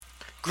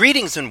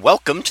Greetings and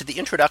welcome to the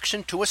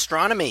introduction to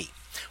astronomy.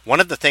 One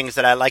of the things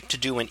that I like to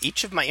do in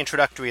each of my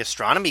introductory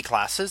astronomy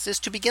classes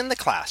is to begin the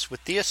class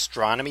with the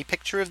astronomy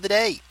picture of the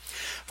day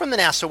from the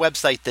NASA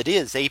website, that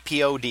is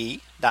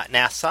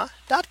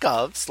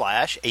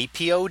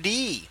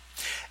apod.nasa.gov/apod.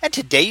 And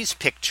today's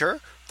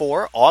picture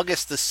for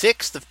August the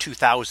 6th of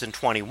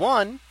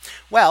 2021.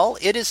 Well,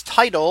 it is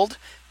titled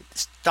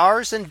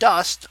Stars and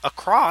Dust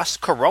Across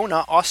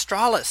Corona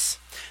Australis.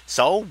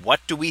 So what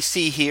do we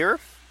see here?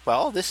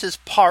 Well, this is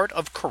part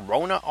of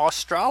Corona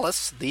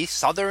Australis, the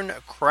Southern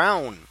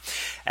Crown.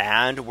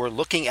 And we're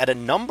looking at a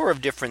number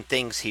of different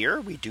things here.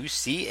 We do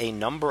see a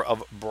number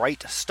of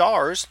bright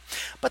stars.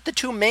 But the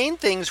two main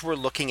things we're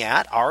looking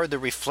at are the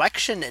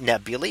reflection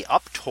nebulae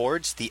up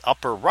towards the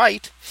upper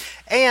right.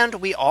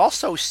 And we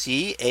also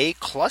see a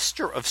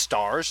cluster of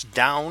stars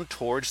down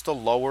towards the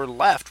lower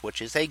left,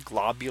 which is a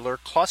globular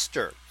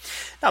cluster.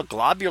 Now,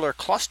 globular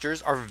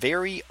clusters are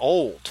very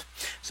old.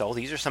 So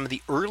these are some of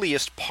the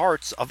earliest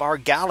parts of our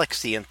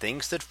galaxy and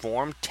things that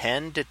formed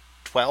 10 to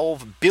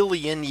 12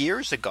 billion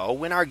years ago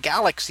when our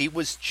galaxy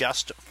was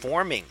just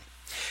forming.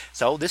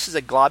 So this is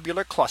a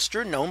globular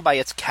cluster known by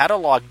its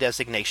catalog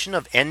designation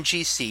of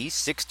NGC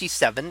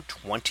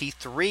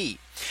 6723.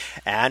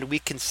 And we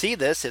can see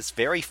this, it's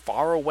very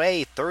far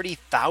away,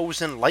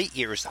 30,000 light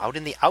years out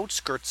in the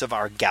outskirts of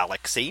our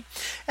galaxy.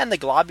 And the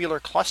globular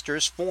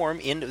clusters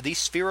form in the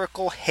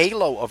spherical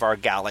halo of our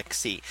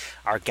galaxy.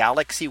 Our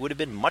galaxy would have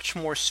been much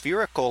more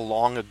spherical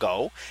long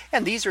ago.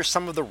 And these are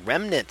some of the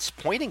remnants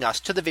pointing us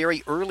to the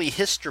very early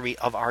history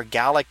of our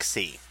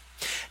galaxy.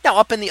 Now,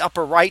 up in the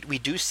upper right, we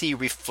do see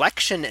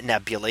reflection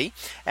nebulae,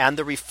 and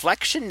the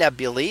reflection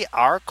nebulae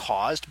are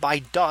caused by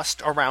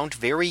dust around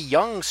very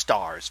young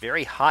stars,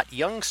 very hot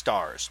young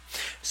stars.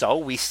 So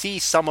we see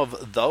some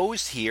of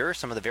those here,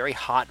 some of the very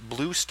hot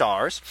blue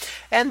stars,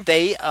 and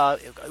they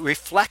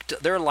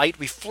their light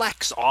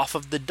reflects off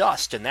of the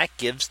dust, and that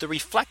gives the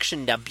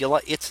reflection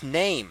nebula its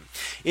name.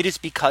 It is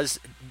because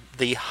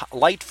the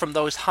light from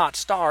those hot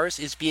stars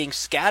is being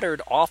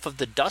scattered off of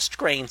the dust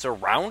grains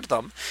around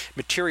them,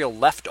 material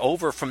left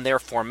over from their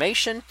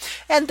formation,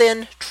 and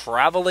then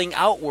traveling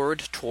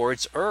outward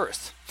towards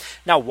Earth.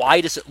 Now,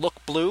 why does it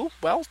look blue?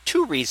 Well,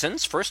 two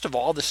reasons. First of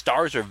all, the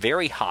stars are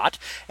very hot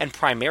and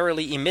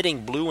primarily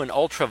emitting blue and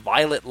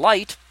ultraviolet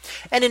light.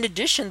 And in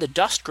addition, the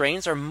dust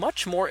grains are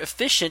much more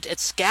efficient at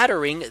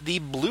scattering the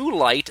blue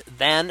light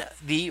than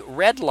the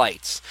red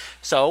lights.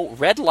 So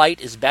red light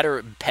is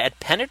better at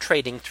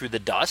penetrating through the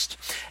dust.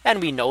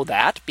 And we know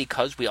that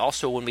because we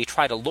also, when we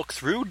try to look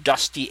through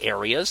dusty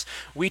areas,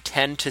 we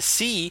tend to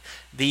see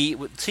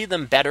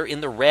them better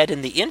in the red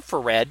and the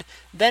infrared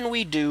than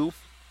we do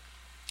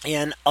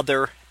in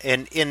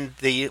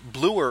the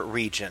bluer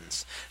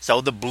regions. So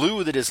the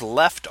blue that is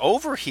left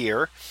over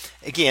here,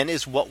 again,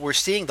 is what we're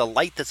seeing, the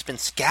light that's been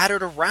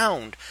scattered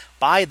around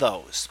by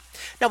those.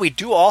 Now, we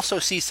do also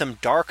see some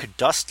dark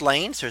dust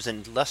lanes. There's a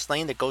dust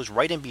lane that goes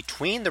right in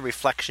between the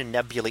reflection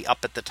nebulae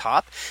up at the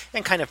top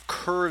and kind of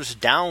curves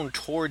down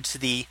towards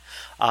the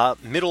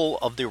middle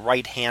of the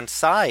right hand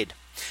side.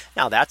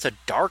 Now, that's a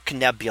dark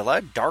nebula,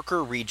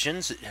 darker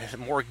regions,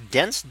 more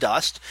dense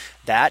dust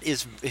that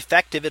is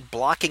effective at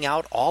blocking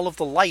out all of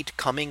the light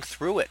coming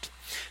through it.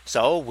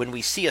 So when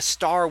we see a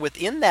star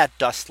within that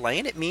dust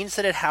lane, it means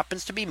that it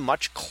happens to be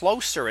much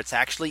closer. It's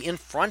actually in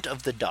front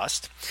of the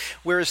dust,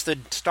 whereas the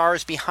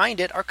stars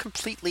behind it are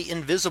completely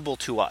invisible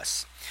to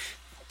us.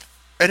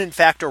 And in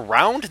fact,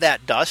 around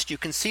that dust, you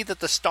can see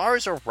that the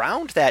stars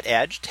around that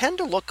edge tend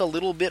to look a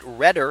little bit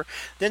redder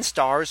than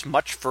stars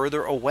much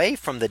further away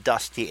from the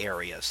dusty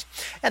areas.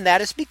 And that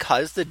is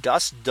because the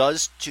dust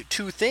does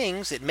two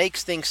things. It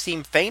makes things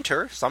seem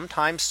fainter,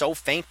 sometimes so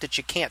faint that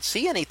you can't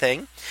see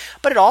anything.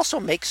 But it also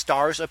makes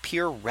stars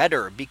appear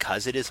redder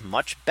because it is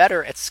much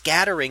better at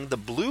scattering the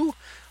blue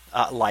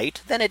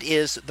light than it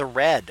is the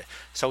red.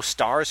 So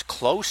stars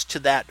close to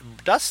that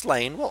dust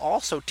lane will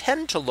also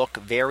tend to look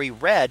very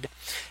red,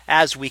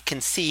 as we can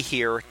see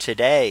here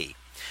today.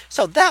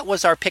 So that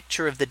was our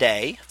picture of the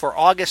day for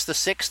August the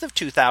 6th of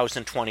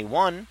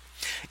 2021.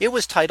 It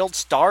was titled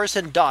Stars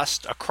and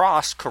Dust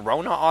Across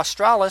Corona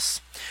Australis.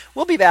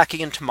 We'll be back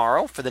again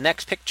tomorrow for the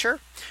next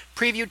picture,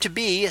 previewed to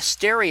be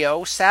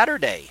Stereo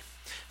Saturday.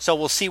 So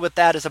we'll see what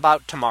that is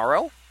about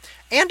tomorrow.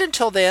 And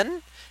until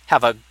then,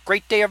 have a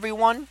great day,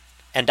 everyone.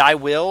 And I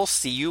will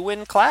see you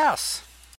in class.